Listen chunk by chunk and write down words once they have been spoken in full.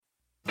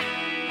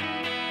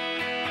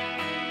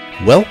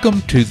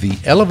Welcome to the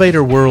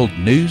Elevator World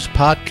News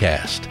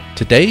Podcast.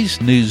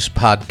 Today's news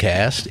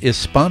podcast is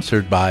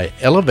sponsored by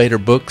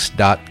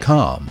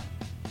ElevatorBooks.com.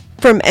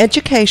 From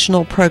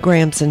educational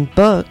programs and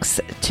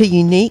books to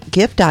unique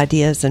gift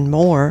ideas and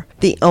more,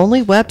 the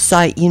only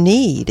website you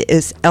need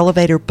is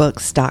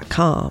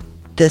ElevatorBooks.com.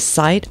 This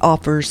site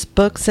offers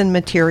books and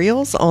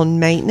materials on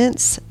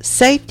maintenance,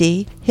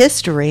 safety,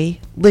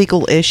 history,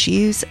 legal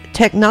issues,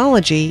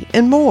 technology,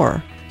 and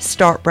more.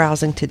 Start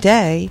browsing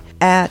today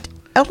at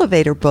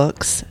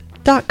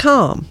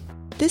ElevatorBooks.com.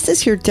 This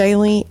is your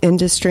daily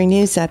industry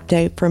news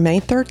update for May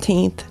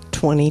 13th,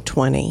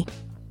 2020.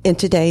 In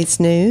today's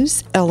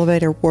news,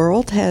 Elevator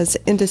World has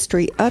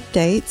industry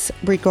updates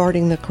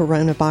regarding the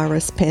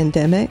coronavirus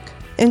pandemic,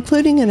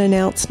 including an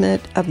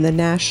announcement of the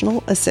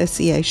National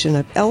Association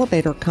of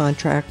Elevator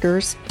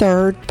Contractors'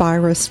 third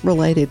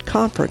virus-related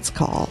conference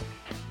call.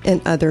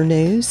 In other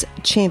news,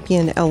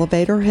 Champion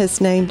Elevator has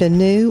named a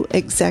new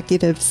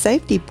Executive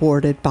Safety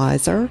Board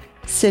advisor.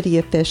 City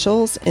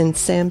officials in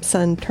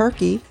Samsun,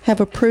 Turkey have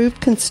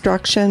approved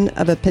construction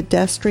of a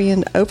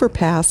pedestrian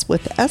overpass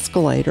with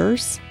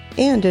escalators,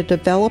 and a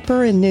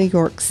developer in New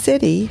York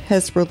City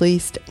has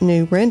released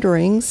new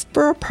renderings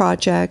for a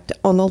project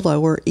on the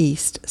Lower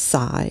East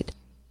Side.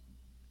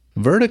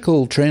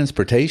 Vertical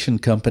transportation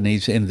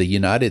companies in the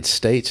United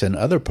States and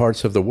other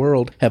parts of the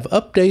world have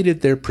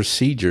updated their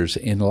procedures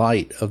in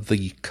light of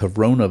the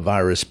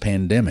coronavirus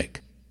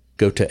pandemic.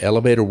 Go to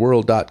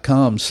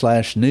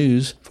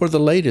elevatorworld.com/news for the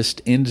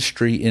latest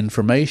industry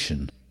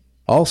information.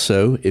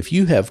 Also, if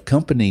you have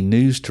company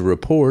news to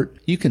report,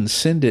 you can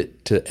send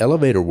it to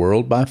Elevator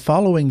World by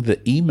following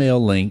the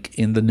email link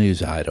in the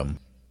news item.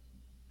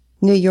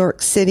 New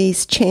York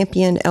City's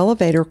Champion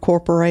Elevator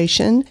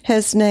Corporation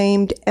has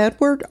named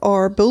Edward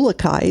R.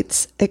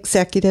 Bulakite's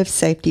Executive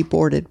Safety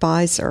Board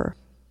advisor.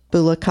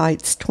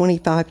 Bulakite's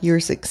 25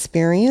 years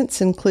experience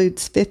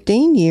includes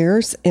 15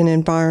 years in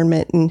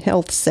environment and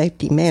health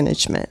safety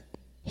management.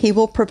 He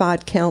will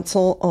provide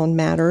counsel on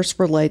matters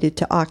related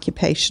to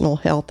occupational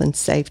health and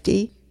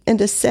safety and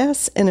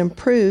assess and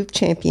improve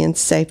Champion's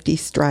safety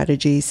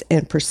strategies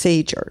and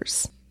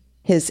procedures.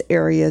 His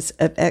areas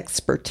of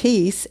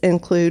expertise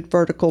include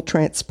vertical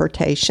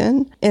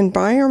transportation,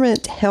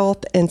 environment,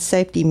 health and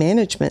safety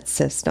management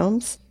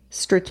systems,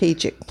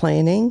 strategic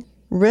planning,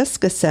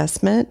 risk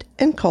assessment,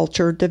 and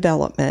culture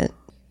development.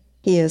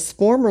 He is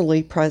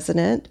formerly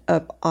president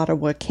of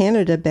Ottawa,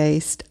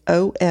 Canada-based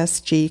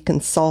OSG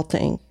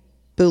Consulting.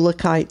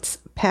 Bulakite's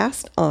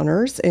past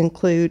honors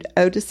include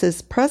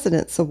Otis's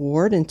President's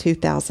Award in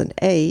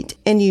 2008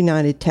 and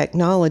United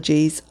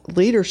Technologies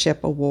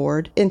Leadership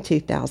Award in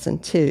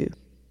 2002.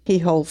 He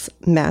holds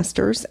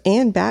master's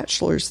and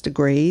bachelor's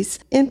degrees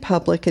in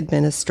public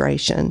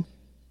administration.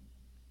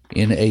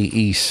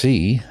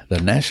 NAEC,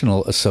 the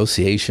National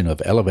Association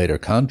of Elevator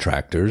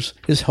Contractors,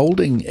 is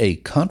holding a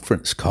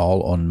conference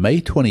call on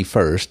May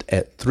 21st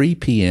at 3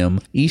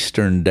 p.m.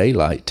 Eastern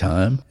Daylight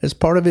Time as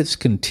part of its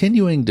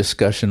continuing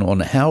discussion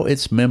on how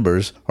its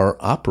members are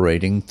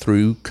operating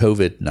through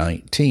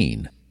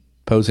COVID-19.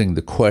 Posing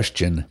the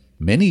question,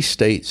 many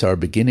states are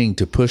beginning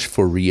to push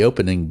for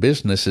reopening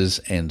businesses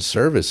and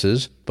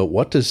services, but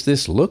what does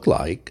this look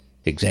like?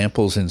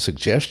 Examples and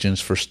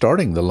suggestions for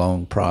starting the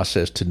long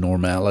process to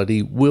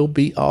normality will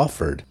be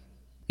offered.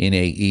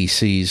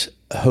 NAEC's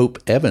Hope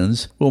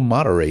Evans will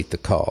moderate the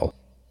call.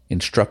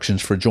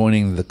 Instructions for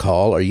joining the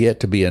call are yet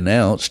to be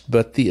announced,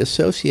 but the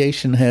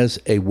association has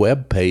a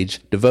web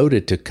page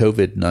devoted to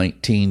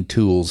COVID-19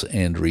 tools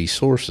and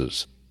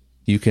resources.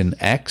 You can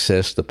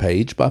access the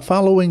page by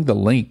following the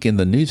link in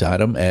the news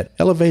item at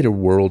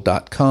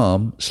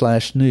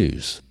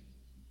elevatorworld.com/news.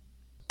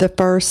 The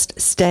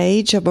first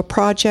stage of a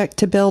project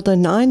to build a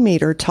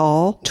 9-meter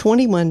tall,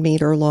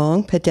 21-meter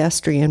long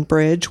pedestrian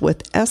bridge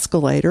with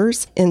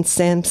escalators in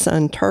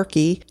Samsun,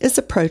 Turkey is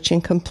approaching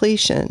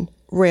completion,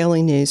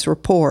 Raleigh News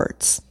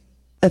reports.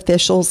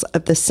 Officials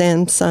of the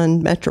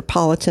Samsun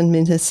Metropolitan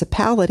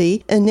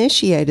Municipality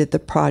initiated the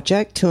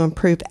project to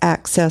improve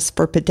access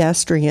for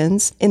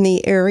pedestrians in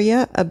the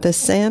area of the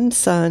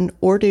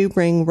Samsun-Ordu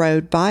Ring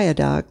Road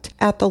viaduct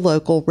at the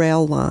local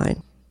rail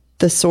line.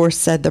 The source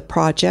said the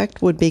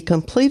project would be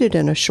completed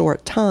in a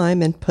short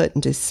time and put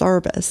into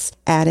service,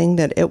 adding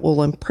that it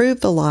will improve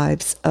the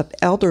lives of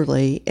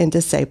elderly and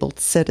disabled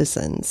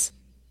citizens.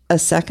 A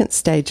second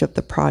stage of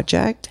the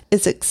project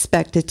is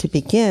expected to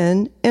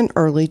begin in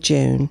early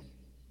June.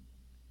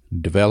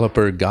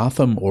 Developer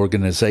Gotham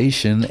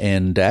Organization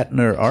and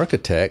Datner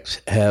Architects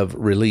have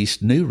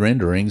released new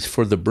renderings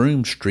for the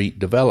Broome Street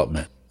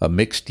development, a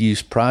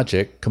mixed-use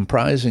project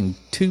comprising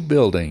two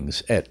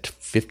buildings at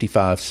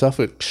 55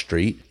 Suffolk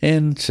Street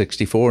and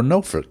 64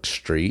 Norfolk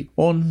Street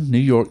on New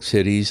York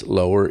City's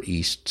Lower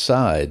East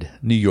Side,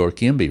 New York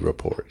MB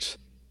reports.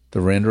 The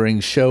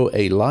renderings show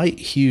a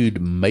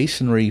light-hued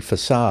masonry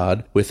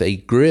facade with a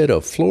grid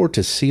of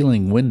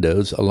floor-to-ceiling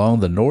windows along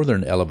the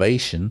northern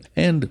elevation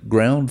and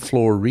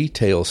ground-floor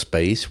retail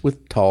space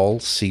with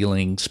tall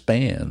ceiling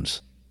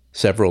spans.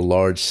 Several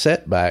large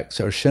setbacks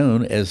are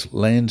shown as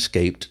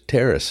landscaped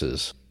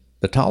terraces.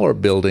 The taller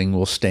building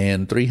will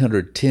stand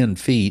 310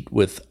 feet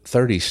with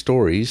 30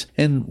 stories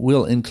and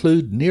will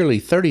include nearly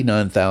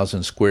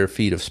 39,000 square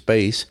feet of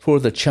space for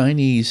the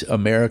Chinese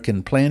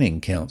American Planning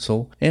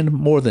Council and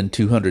more than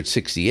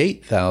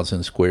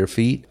 268,000 square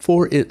feet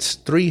for its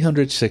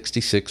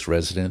 366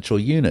 residential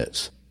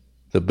units.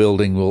 The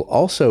building will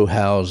also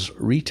house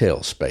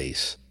retail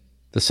space.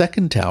 The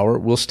second tower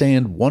will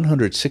stand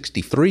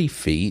 163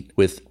 feet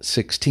with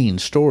 16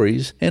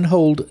 stories and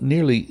hold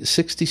nearly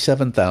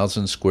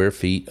 67,000 square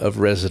feet of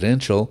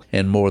residential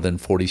and more than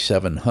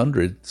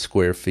 4,700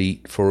 square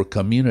feet for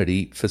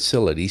community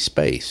facility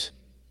space.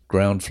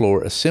 Ground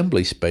floor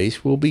assembly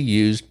space will be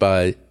used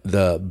by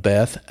the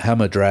Beth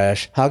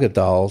Hamidrash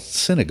Haggadah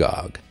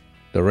Synagogue.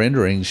 The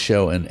renderings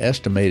show an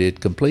estimated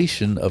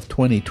completion of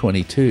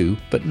 2022,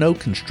 but no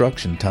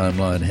construction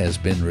timeline has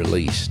been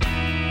released.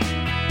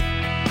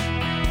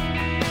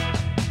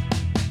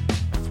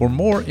 For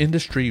more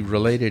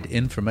industry-related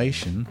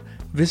information,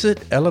 visit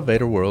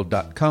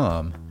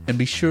elevatorworld.com and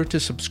be sure to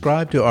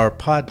subscribe to our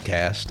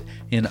podcast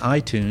in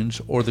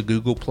iTunes or the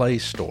Google Play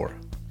Store.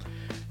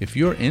 If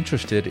you're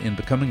interested in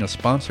becoming a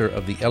sponsor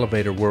of the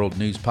Elevator World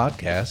News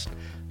Podcast,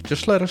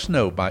 just let us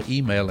know by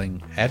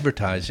emailing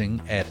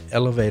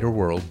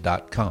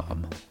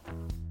advertising@elevatorworld.com.